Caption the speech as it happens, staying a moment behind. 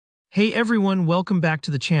Hey everyone, welcome back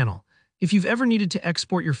to the channel. If you've ever needed to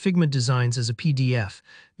export your Figma designs as a PDF,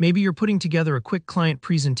 maybe you're putting together a quick client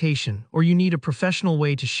presentation, or you need a professional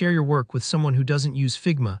way to share your work with someone who doesn't use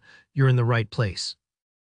Figma, you're in the right place.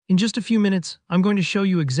 In just a few minutes, I'm going to show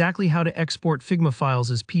you exactly how to export Figma files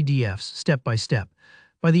as PDFs step by step.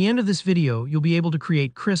 By the end of this video, you'll be able to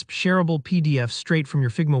create crisp, shareable PDFs straight from your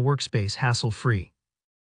Figma workspace, hassle-free.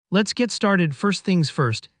 Let's get started. First things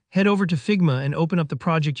first, head over to Figma and open up the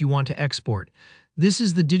project you want to export. This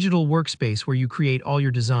is the digital workspace where you create all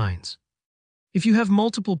your designs. If you have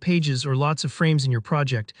multiple pages or lots of frames in your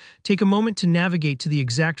project, take a moment to navigate to the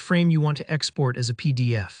exact frame you want to export as a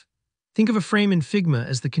PDF. Think of a frame in Figma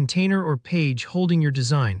as the container or page holding your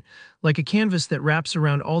design, like a canvas that wraps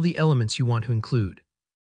around all the elements you want to include.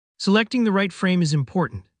 Selecting the right frame is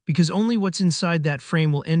important, because only what's inside that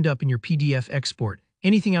frame will end up in your PDF export.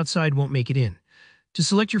 Anything outside won't make it in. To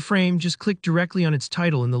select your frame, just click directly on its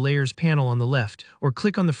title in the Layers panel on the left, or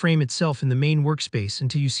click on the frame itself in the main workspace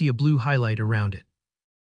until you see a blue highlight around it.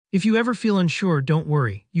 If you ever feel unsure, don't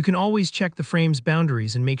worry. You can always check the frame's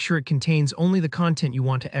boundaries and make sure it contains only the content you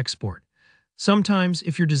want to export. Sometimes,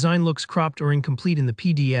 if your design looks cropped or incomplete in the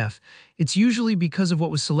PDF, it's usually because of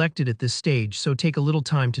what was selected at this stage, so take a little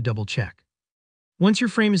time to double-check. Once your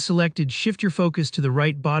frame is selected, shift your focus to the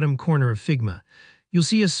right bottom corner of Figma. You'll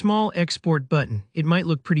see a small export button. It might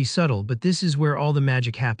look pretty subtle, but this is where all the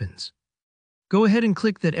magic happens. Go ahead and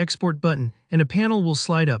click that export button, and a panel will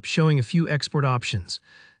slide up showing a few export options.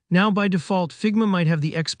 Now, by default, Figma might have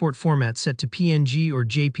the export format set to PNG or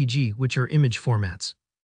JPG, which are image formats.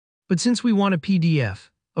 But since we want a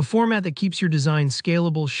PDF, a format that keeps your design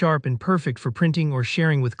scalable, sharp, and perfect for printing or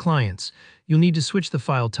sharing with clients, you'll need to switch the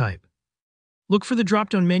file type. Look for the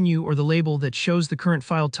drop-down menu or the label that shows the current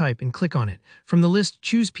file type and click on it. From the list,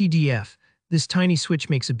 choose PDF. This tiny switch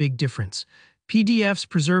makes a big difference. PDFs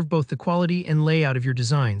preserve both the quality and layout of your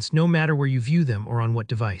designs, no matter where you view them or on what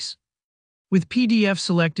device. With PDF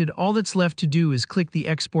selected, all that's left to do is click the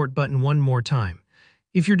Export button one more time.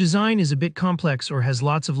 If your design is a bit complex or has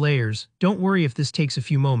lots of layers, don't worry if this takes a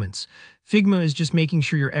few moments. Figma is just making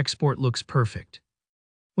sure your export looks perfect.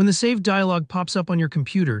 When the Save dialog pops up on your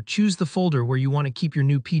computer, choose the folder where you want to keep your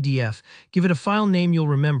new PDF, give it a file name you'll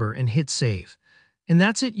remember, and hit Save. And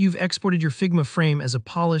that's it, you've exported your Figma frame as a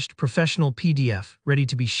polished, professional PDF, ready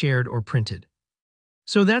to be shared or printed.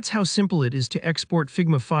 So that's how simple it is to export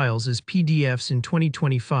Figma files as PDFs in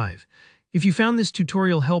 2025. If you found this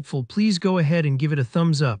tutorial helpful, please go ahead and give it a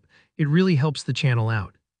thumbs up. It really helps the channel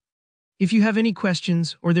out. If you have any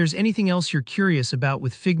questions, or there's anything else you're curious about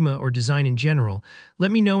with Figma or design in general,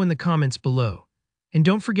 let me know in the comments below. And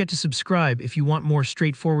don't forget to subscribe if you want more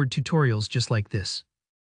straightforward tutorials just like this.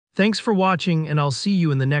 Thanks for watching, and I'll see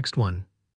you in the next one.